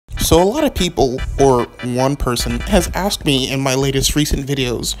So a lot of people, or one person, has asked me in my latest recent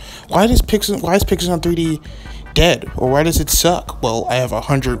videos, why is Pixel 3D dead, or why does it suck? Well, I have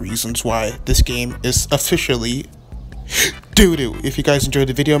 100 reasons why this game is officially doo-doo. If you guys enjoyed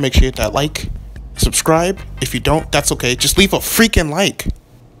the video, make sure you hit that like, subscribe. If you don't, that's okay, just leave a freaking like.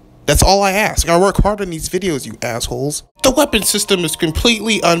 That's all I ask. I work hard on these videos, you assholes. The weapon system is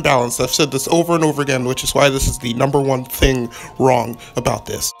completely unbalanced. I've said this over and over again, which is why this is the #1 thing wrong about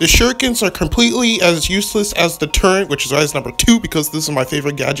this. The shurikens are completely as useless as the turret, which is why it's #2, because this is my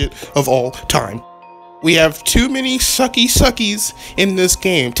favorite gadget of all time. We have too many suckies in this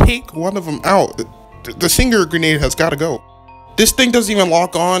game. Take one of them out. The Singer grenade has got to go. This thing doesn't even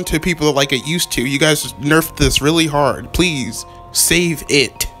lock on to people like it used to. You guys nerfed this really hard. Please, save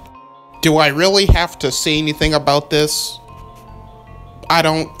it. Do I really have to say anything about this? I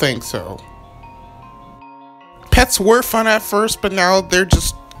don't think so. Pets were fun at first, but now they're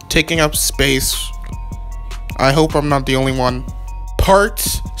just taking up space. I hope I'm not the only one.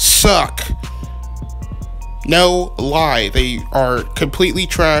 Parts suck. No lie, they are completely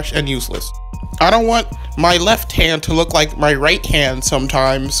trash and useless. I don't want my left hand to look like my right hand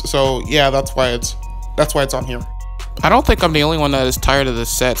sometimes, so yeah, that's why it's on here. I don't think I'm the only one that is tired of the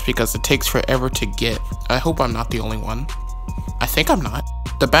sets because it takes forever to get. I hope I'm not the only one. I think I'm not.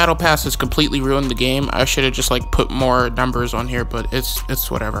 The battle pass has completely ruined the game. I should have just like put more numbers on here, but it's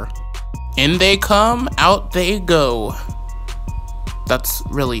whatever. In they come, out they go. That's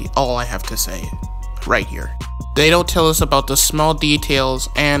really all I have to say right here. They don't tell us about the small details,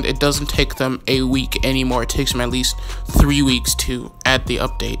 and it doesn't take them a week anymore. It takes them at least 3 weeks to add the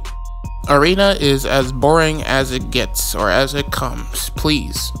update. Arena is as boring as it gets, or as it comes.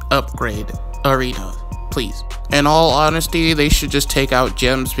 Please upgrade Arena, please. In all honesty, they should just take out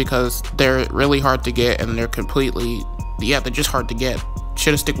gems because they're really hard to get, and they're just hard to get.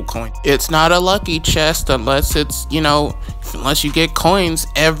 Should have stick with coins. It's not a lucky chest unless it's, unless you get coins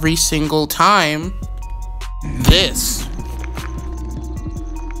every single time. This.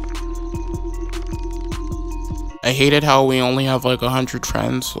 I hated how we only have like 100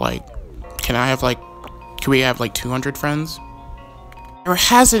 friends. Like, can we have like 200 friends? There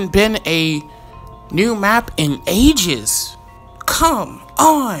hasn't been a new map in ages. Come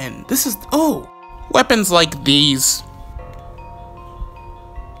on. This is, weapons like these.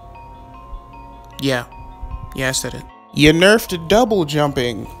 Yeah, I said it. You nerfed double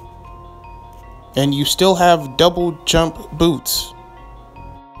jumping, and you still have double jump boots.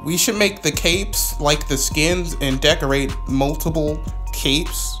 We should make the capes like the skins and decorate multiple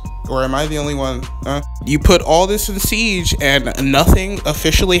capes. Or am I the only one? You put all this in Siege and nothing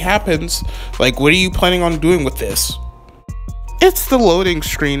officially happens. Like, what are you planning on doing with this? It's the loading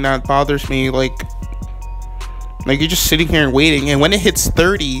screen that bothers me. Like you're just sitting here and waiting, and when it hits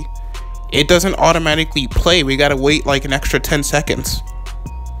 30, it doesn't automatically play. We gotta wait like an extra 10 seconds.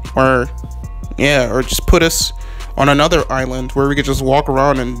 Or just put us on another island where we could just walk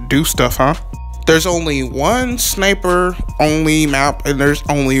around and do stuff, huh? There's only one sniper only map, and there's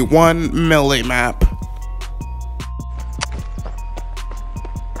only one melee map.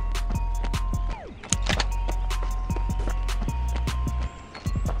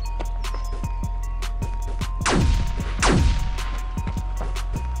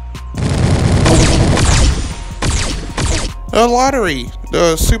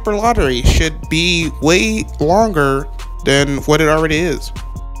 The super lottery should be way longer than what it already is.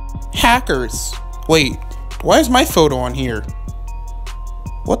 Hackers. Wait, why is my photo on here?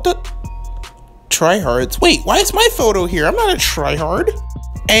 What the? Tryhards. Wait, why is my photo here? I'm not a tryhard.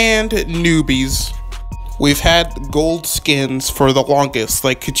 And newbies. We've had gold skins for the longest.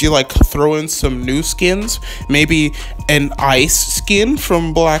 Like, could you like throw in some new skins? Maybe an ice skin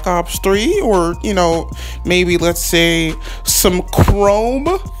from Black Ops 3, or maybe let's say some chrome.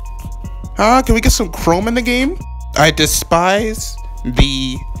 Huh? Can we get some chrome in the game? I despise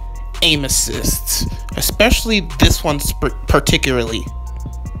the aim assists, especially this one particularly.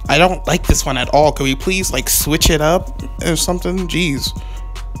 I don't like this one at all. Can we please like switch it up or something? Jeez.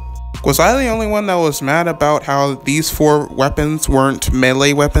 Was I the only one that was mad about how these 4 weapons weren't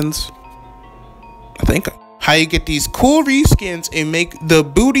melee weapons? I think. How you get these cool reskins and make the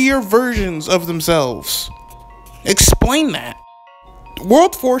bootier versions of themselves. Explain that.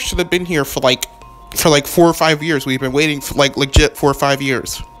 World 4 should have been here for like 4 or 5 years. We've been waiting for like legit 4 or 5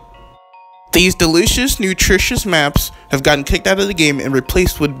 years. These delicious, nutritious maps have gotten kicked out of the game and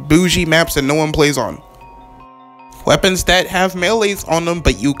replaced with bougie maps that no one plays on. Weapons that have melees on them,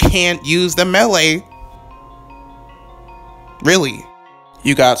 but you can't use the melee. Really?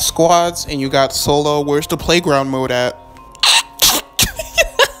 You got squads and you got solo. Where's the playground mode at?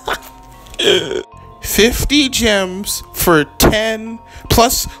 50 gems for 10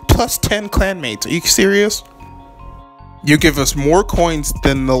 plus 10 clanmates. Are you serious? You give us more coins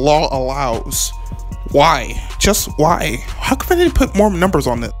than the law allows. Why? Just why? How come I didn't put more numbers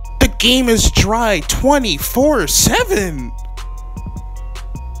on it? The game is dry 24/7.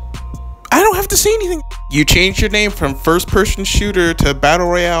 I don't have to say anything. You changed your name from first person shooter to battle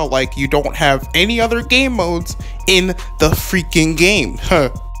royale like you don't have any other game modes in the freaking game. Huh.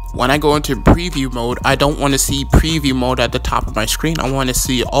 When I go into preview mode, I don't want to see preview mode at the top of my screen. I want to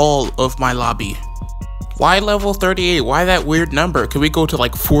see all of my lobby. Why level 38? Why that weird number? Can we go to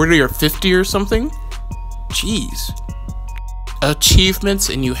like 40 or 50 or something? Jeez. Achievements,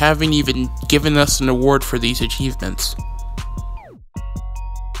 and you haven't even given us an award for these achievements.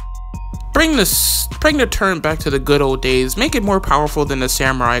 Bring the turn back to the good old days. Make it more powerful than the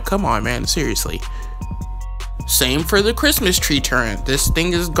samurai. Come on, man, seriously. Same for the Christmas tree turn. This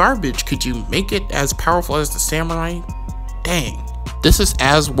thing is garbage. Could you make it as powerful as the samurai? Dang. This is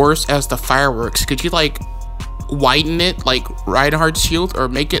as worse as the fireworks. Could you like widen it like Reinhardt's shield, or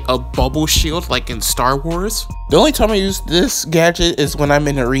make it a bubble shield like in Star Wars? The only time I use this gadget is when I'm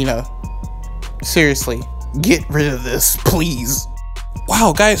in arena. Seriously, get rid of this, please.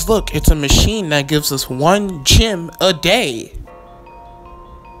 Wow, guys, look, it's a machine that gives us 1 gem a day.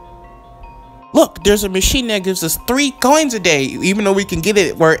 Look, there's a machine that gives us 3 coins a day, even though we can get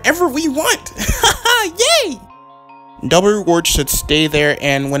it wherever we want. Yay! Double rewards should stay there,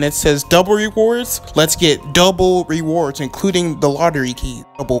 and when it says double rewards, let's get double rewards, including the lottery keys.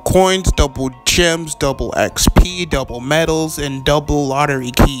 Double coins, double gems, double XP, double medals, and double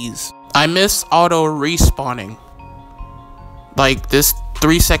lottery keys. I miss auto respawning. Like, this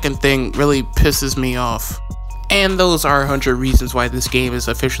 3-second thing really pisses me off. And those are 100 reasons why this game is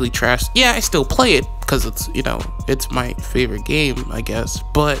officially trashed. Yeah, I still play it, because it's, you know, it's my favorite game, I guess.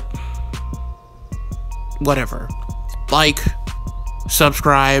 But, whatever. Like,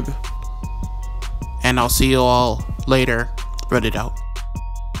 subscribe, and I'll see you all later. Reddit out.